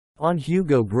On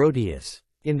Hugo Grotius.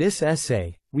 In this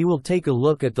essay, we will take a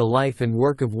look at the life and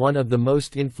work of one of the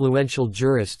most influential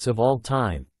jurists of all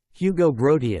time, Hugo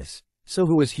Grotius. So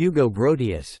who was Hugo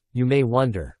Grotius, you may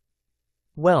wonder?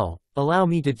 Well, allow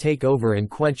me to take over and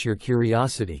quench your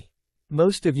curiosity.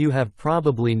 Most of you have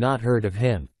probably not heard of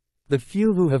him. The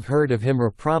few who have heard of him are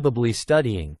probably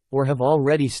studying, or have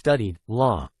already studied,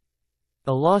 law.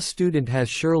 A law student has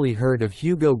surely heard of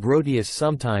Hugo Grotius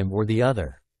sometime or the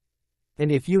other.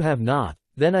 And if you have not,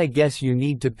 then I guess you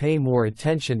need to pay more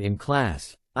attention in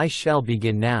class. I shall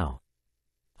begin now.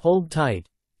 Hold tight.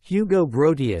 Hugo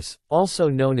Grotius, also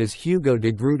known as Hugo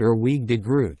de Groot or Huig de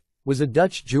Groot, was a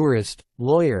Dutch jurist,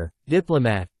 lawyer,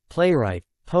 diplomat, playwright,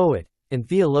 poet, and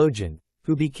theologian,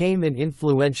 who became an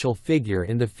influential figure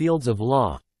in the fields of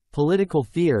law, political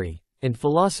theory, and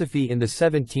philosophy in the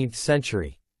 17th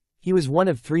century. He was one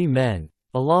of three men,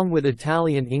 along with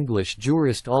Italian-English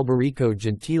jurist Alberico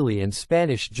Gentili and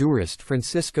Spanish jurist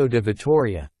Francisco de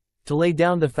Vitoria, to lay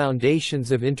down the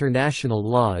foundations of international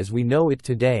law as we know it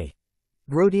today.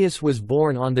 Grotius was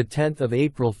born on 10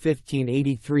 April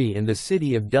 1583 in the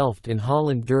city of Delft in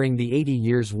Holland during the 80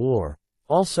 Years' War,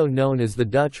 also known as the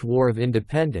Dutch War of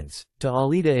Independence, to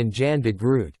Alida and Jan de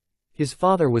Groot. His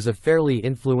father was a fairly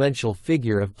influential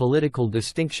figure of political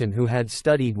distinction who had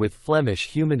studied with Flemish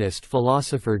humanist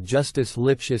philosopher Justus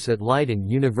Lipsius at Leiden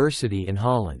University in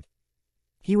Holland.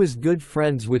 He was good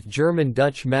friends with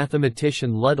German-Dutch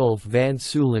mathematician Ludolf van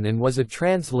Seulen and was a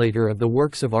translator of the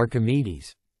works of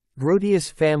Archimedes.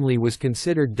 Grotius' family was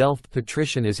considered Delft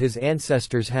patrician as his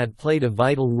ancestors had played a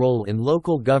vital role in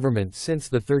local government since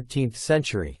the 13th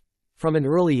century. From an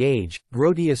early age,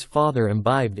 Grotius' father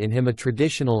imbibed in him a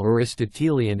traditional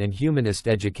Aristotelian and humanist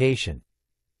education.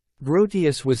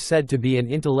 Grotius was said to be an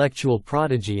intellectual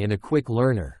prodigy and a quick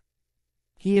learner.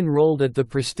 He enrolled at the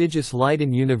prestigious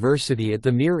Leiden University at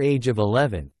the mere age of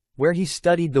 11, where he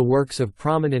studied the works of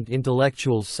prominent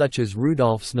intellectuals such as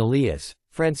Rudolf Snellius,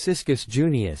 Franciscus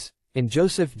Junius, and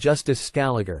Joseph Justus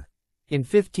Scaliger. In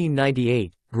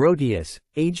 1598, Grotius,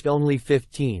 aged only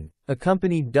 15,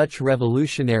 accompanied Dutch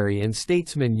revolutionary and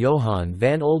statesman Johan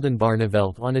van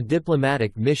Oldenbarnevelt on a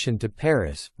diplomatic mission to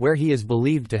Paris, where he is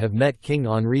believed to have met King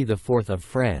Henri IV of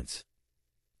France.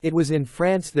 It was in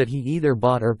France that he either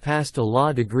bought or passed a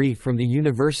law degree from the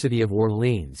University of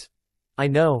Orleans. I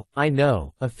know,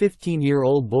 a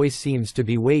 15-year-old boy seems to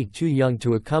be way too young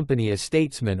to accompany a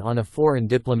statesman on a foreign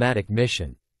diplomatic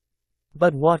mission.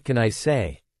 But what can I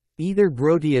say? Either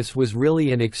Grotius was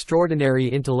really an extraordinary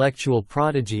intellectual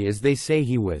prodigy as they say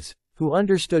he was, who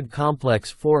understood complex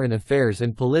foreign affairs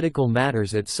and political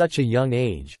matters at such a young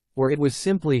age, or it was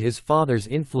simply his father's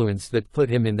influence that put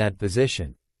him in that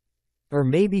position. Or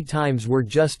maybe times were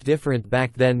just different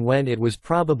back then when it was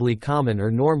probably common or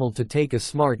normal to take a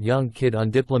smart young kid on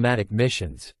diplomatic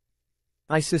missions.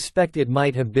 I suspect it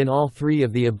might have been all three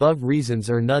of the above reasons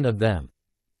or none of them.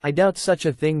 I doubt such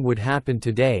a thing would happen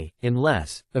today,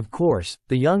 unless, of course,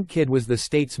 the young kid was the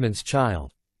statesman's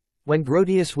child. When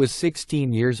Grotius was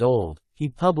 16 years old, he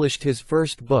published his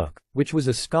first book, which was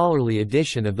a scholarly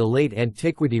edition of the late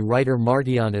antiquity writer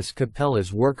Martianus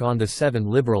Capella's work on the 7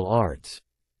 liberal arts.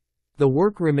 The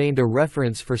work remained a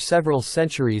reference for several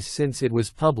centuries since it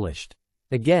was published.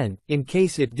 Again, in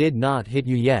case it did not hit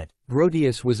you yet,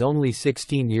 Grotius was only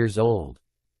 16 years old.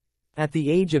 At the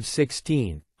age of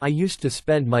 16, I used to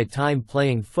spend my time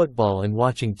playing football and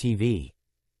watching TV.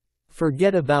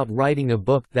 Forget about writing a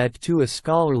book, that too a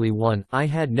scholarly one. I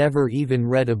had never even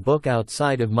read a book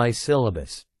outside of my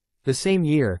syllabus. The same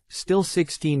year, still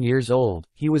 16 years old,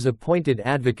 he was appointed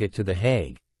advocate to The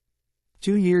Hague.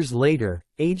 2 years later,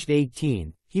 aged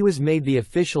 18, he was made the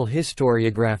official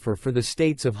historiographer for the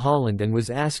States of Holland and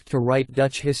was asked to write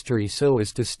Dutch history so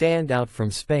as to stand out from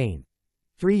Spain.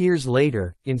 3 years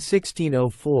later, in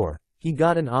 1604, he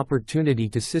got an opportunity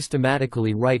to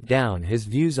systematically write down his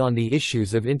views on the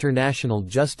issues of international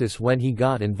justice when he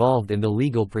got involved in the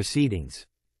legal proceedings.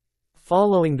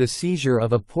 Following the seizure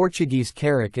of a Portuguese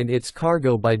carrack and its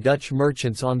cargo by Dutch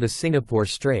merchants on the Singapore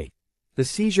Strait. The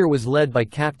seizure was led by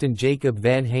Captain Jacob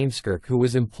van Heemskerk, who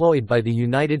was employed by the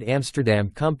United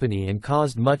Amsterdam Company and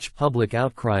caused much public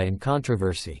outcry and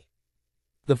controversy.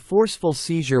 The forceful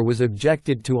seizure was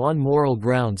objected to on moral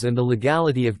grounds and the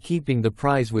legality of keeping the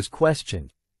prize was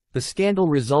questioned. The scandal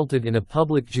resulted in a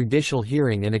public judicial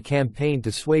hearing and a campaign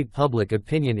to sway public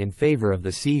opinion in favor of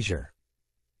the seizure.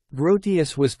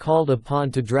 Grotius was called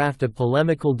upon to draft a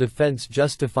polemical defense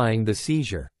justifying the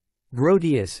seizure.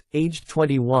 Grotius, aged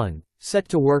 21, set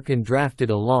to work and drafted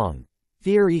a long,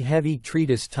 theory-heavy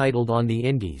treatise titled On the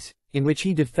Indies, in which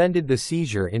he defended the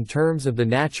seizure in terms of the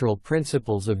natural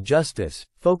principles of justice,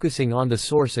 focusing on the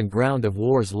source and ground of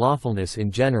war's lawfulness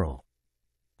in general.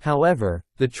 However,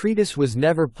 the treatise was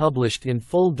never published in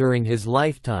full during his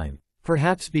lifetime,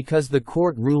 perhaps because the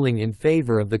court ruling in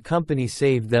favor of the company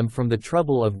saved them from the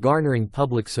trouble of garnering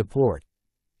public support.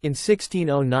 In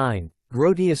 1609,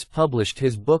 Grotius published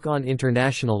his book on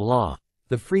international law,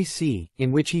 The Free Sea,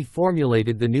 in which he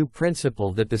formulated the new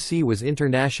principle that the sea was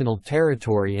international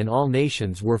territory and all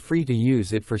nations were free to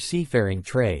use it for seafaring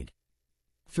trade.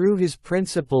 Through his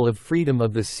principle of freedom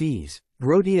of the seas,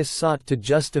 Grotius sought to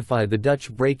justify the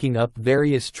Dutch breaking up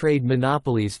various trade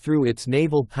monopolies through its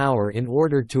naval power in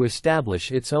order to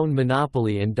establish its own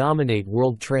monopoly and dominate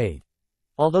world trade.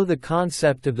 Although the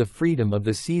concept of the freedom of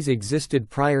the seas existed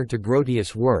prior to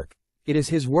Grotius' work, it is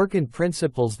his work and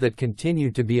principles that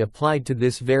continue to be applied to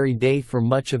this very day for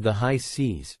much of the high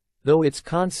seas, though its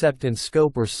concept and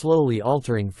scope are slowly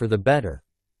altering for the better.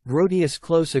 Grotius'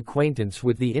 close acquaintance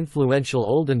with the influential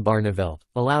Oldenbarnevelt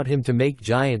allowed him to make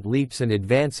giant leaps and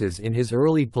advances in his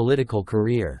early political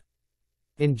career.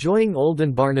 Enjoying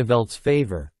Oldenbarnevelt's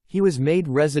favor, he was made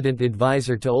resident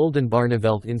advisor to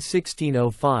Oldenbarnevelt in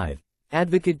 1605,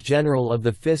 advocate general of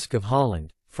the Fisc of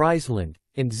Holland, Friesland,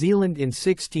 and Zeeland in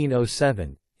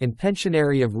 1607, and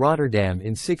pensionary of Rotterdam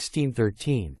in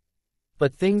 1613.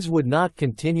 But things would not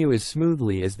continue as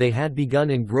smoothly as they had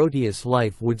begun, and Grotius'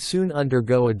 life would soon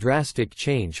undergo a drastic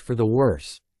change for the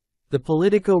worse. The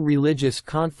politico-religious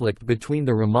conflict between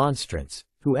the Remonstrants,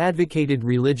 who advocated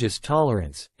religious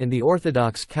tolerance, and the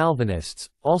Orthodox Calvinists,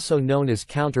 also known as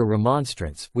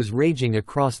counter-remonstrants, was raging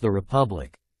across the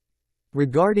Republic.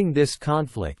 Regarding this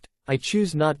conflict, I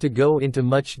choose not to go into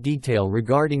much detail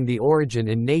regarding the origin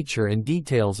and nature and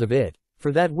details of it,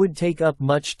 for that would take up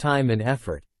much time and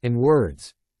effort, and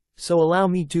words. So allow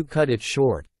me to cut it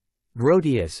short.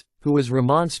 Grotius, who was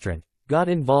Remonstrant, got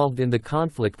involved in the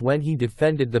conflict when he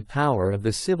defended the power of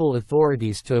the civil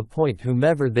authorities to appoint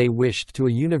whomever they wished to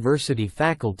a university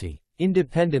faculty,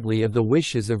 independently of the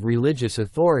wishes of religious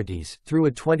authorities, through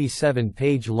a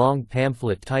 27-page-long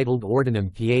pamphlet titled Ordinum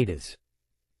Pietas.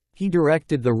 He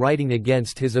directed the writing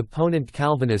against his opponent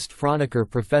Calvinist Franeker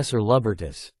Professor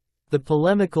Lubertus. The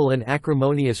polemical and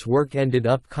acrimonious work ended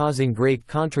up causing great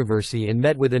controversy and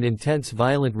met with an intense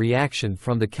violent reaction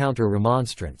from the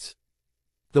counter-remonstrants.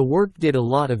 The work did a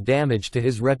lot of damage to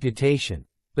his reputation,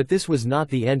 but this was not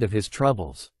the end of his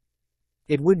troubles.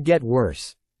 It would get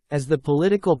worse. As the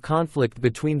political conflict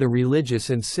between the religious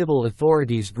and civil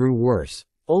authorities grew worse,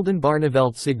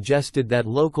 Oldenbarnevelt suggested that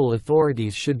local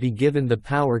authorities should be given the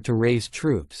power to raise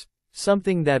troops,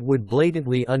 something that would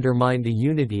blatantly undermine the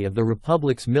unity of the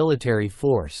Republic's military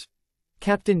force.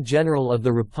 Captain General of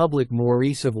the Republic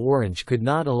Maurice of Orange could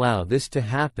not allow this to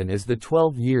happen, as the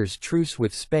 12 years' truce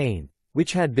with Spain,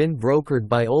 which had been brokered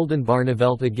by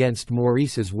Oldenbarnevelt against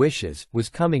Maurice's wishes, was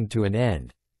coming to an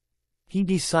end. He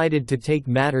decided to take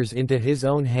matters into his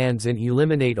own hands and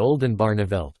eliminate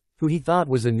Oldenbarnevelt, who he thought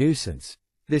was a nuisance.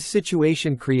 This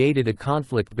situation created a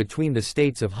conflict between the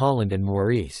states of Holland and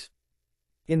Maurice.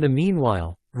 In the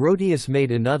meanwhile, Grotius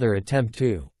made another attempt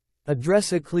to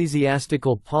address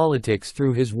ecclesiastical politics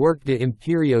through his work De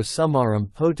Imperio Summarum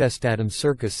Potestatum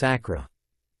Circa Sacra.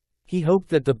 He hoped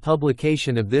that the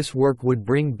publication of this work would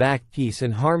bring back peace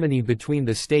and harmony between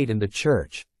the state and the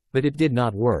church, but it did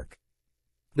not work.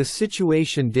 The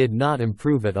situation did not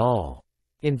improve at all.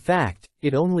 In fact,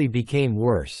 it only became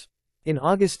worse. In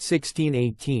August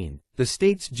 1618, the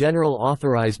States General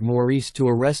authorized Maurice to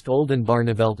arrest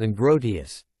Oldenbarnevelt and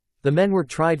Grotius. The men were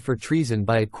tried for treason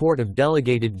by a court of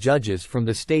delegated judges from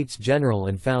the States General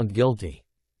and found guilty.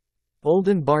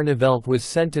 Oldenbarnevelt was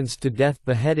sentenced to death,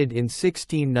 beheaded in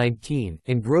 1619,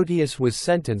 and Grotius was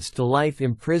sentenced to life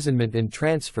imprisonment and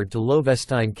transferred to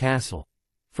Loevestein Castle.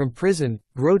 From prison,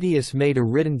 Grotius made a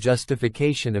written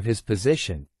justification of his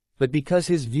position, but because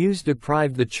his views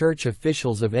deprived the church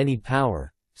officials of any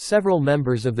power, several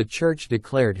members of the church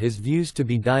declared his views to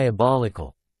be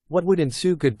diabolical. What would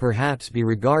ensue could perhaps be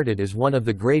regarded as one of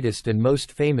the greatest and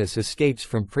most famous escapes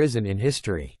from prison in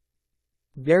history.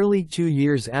 Barely 2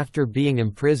 years after being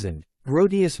imprisoned,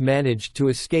 Grotius managed to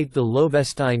escape the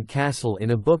Loevestein Castle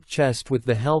in a book chest with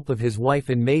the help of his wife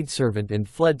and maidservant and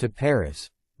fled to Paris,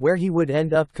 where he would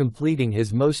end up completing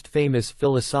his most famous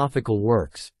philosophical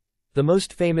works. The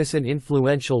most famous and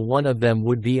influential one of them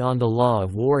would be On the Law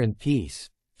of War and Peace,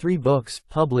 3 books,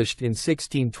 published in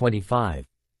 1625.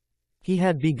 He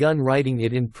had begun writing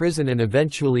it in prison and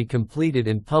eventually completed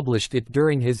and published it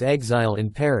during his exile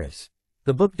in Paris.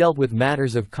 The book dealt with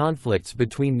matters of conflicts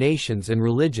between nations and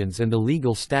religions and the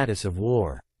legal status of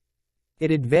war.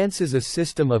 It advances a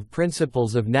system of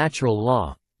principles of natural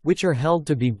law, which are held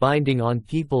to be binding on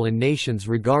people and nations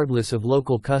regardless of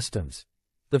local customs.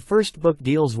 The first book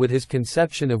deals with his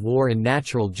conception of war and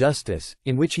natural justice,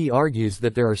 in which he argues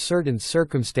that there are certain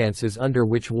circumstances under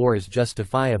which war is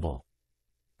justifiable.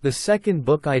 The second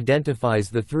book identifies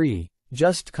the three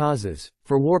just causes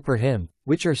for war per him,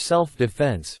 which are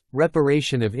self-defense,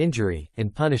 reparation of injury,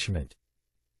 and punishment.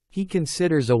 He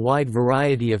considers a wide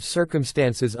variety of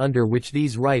circumstances under which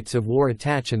these rights of war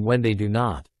attach and when they do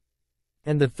not.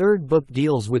 And the third book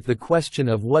deals with the question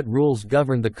of what rules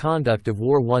govern the conduct of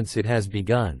war once it has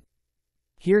begun.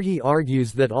 Here he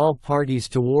argues that all parties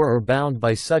to war are bound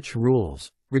by such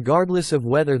rules, regardless of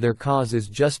whether their cause is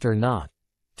just or not.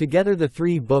 Together the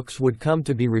three books would come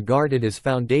to be regarded as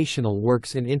foundational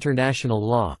works in international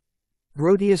law.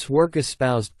 Grotius' work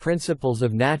espoused principles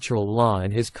of natural law,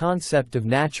 and his concept of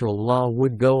natural law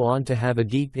would go on to have a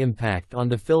deep impact on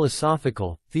the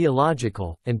philosophical,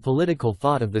 theological, and political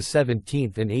thought of the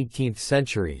 17th and 18th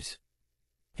centuries.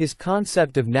 His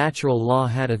concept of natural law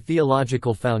had a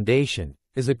theological foundation,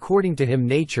 as according to him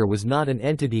nature was not an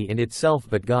entity in itself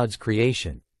but God's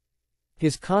creation.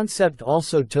 His concept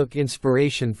also took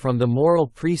inspiration from the moral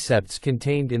precepts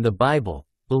contained in the Bible,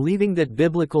 believing that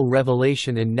biblical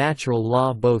revelation and natural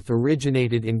law both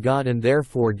originated in God and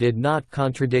therefore did not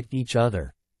contradict each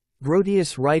other.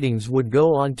 Grotius' writings would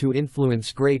go on to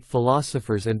influence great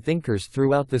philosophers and thinkers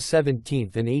throughout the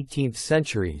 17th and 18th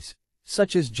centuries,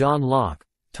 such as John Locke,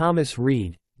 Thomas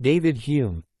Reid, David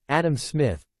Hume, Adam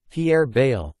Smith, Pierre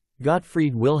Bayle,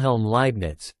 Gottfried Wilhelm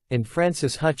Leibniz, and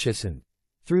Francis Hutcheson.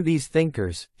 Through these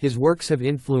thinkers, his works have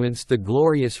influenced the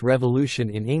Glorious Revolution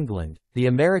in England, the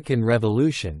American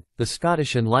Revolution, the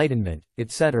Scottish Enlightenment,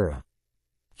 etc.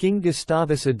 King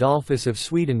Gustavus Adolphus of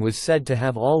Sweden was said to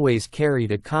have always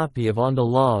carried a copy of On the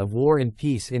Law of War and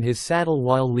Peace in his saddle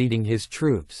while leading his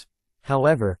troops.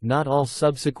 However, not all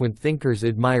subsequent thinkers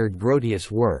admired Grotius'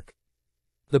 work.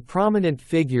 The prominent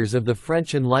figures of the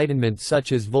French Enlightenment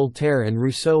such as Voltaire and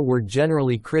Rousseau were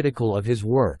generally critical of his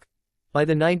work. By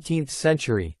the 19th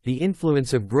century, the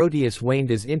influence of Grotius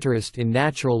waned as interest in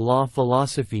natural law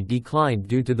philosophy declined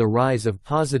due to the rise of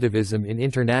positivism in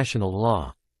international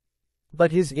law.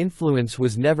 But his influence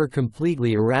was never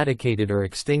completely eradicated or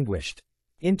extinguished.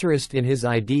 Interest in his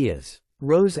ideas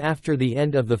rose after the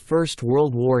end of the First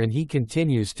World War, and he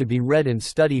continues to be read and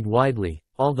studied widely,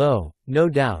 although, no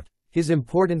doubt, his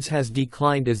importance has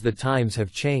declined as the times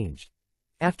have changed.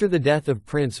 After the death of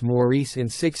Prince Maurice in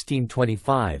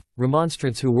 1625,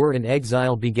 Remonstrants who were in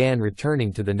exile began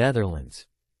returning to the Netherlands.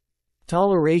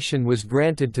 Toleration was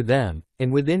granted to them,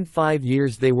 and within 5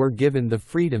 years they were given the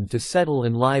freedom to settle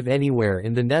and live anywhere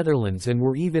in the Netherlands and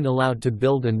were even allowed to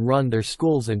build and run their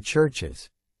schools and churches.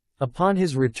 Upon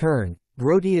his return,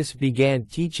 Grotius began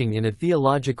teaching in a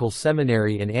theological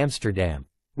seminary in Amsterdam,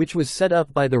 which was set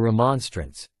up by the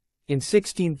Remonstrants. In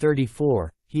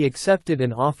 1634, he accepted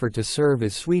an offer to serve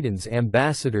as Sweden's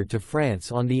ambassador to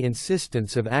France on the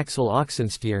insistence of Axel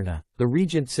Oxenstierna, the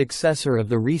regent successor of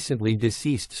the recently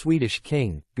deceased Swedish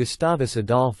king, Gustavus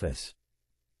Adolphus.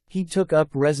 He took up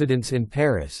residence in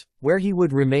Paris, where he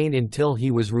would remain until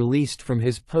he was released from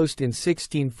his post in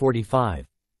 1645.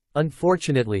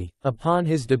 Unfortunately, upon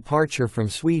his departure from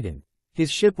Sweden,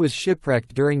 his ship was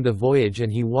shipwrecked during the voyage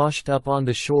and he washed up on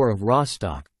the shore of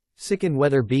Rostock, sick and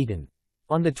weather-beaten.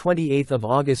 On 28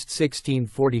 August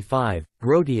 1645,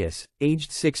 Grotius,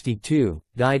 aged 62,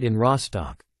 died in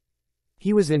Rostock.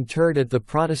 He was interred at the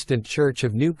Protestant Church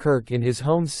of Newkirk in his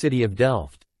home city of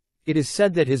Delft. It is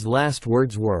said that his last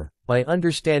words were, "By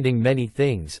understanding many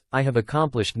things, I have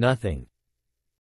accomplished nothing."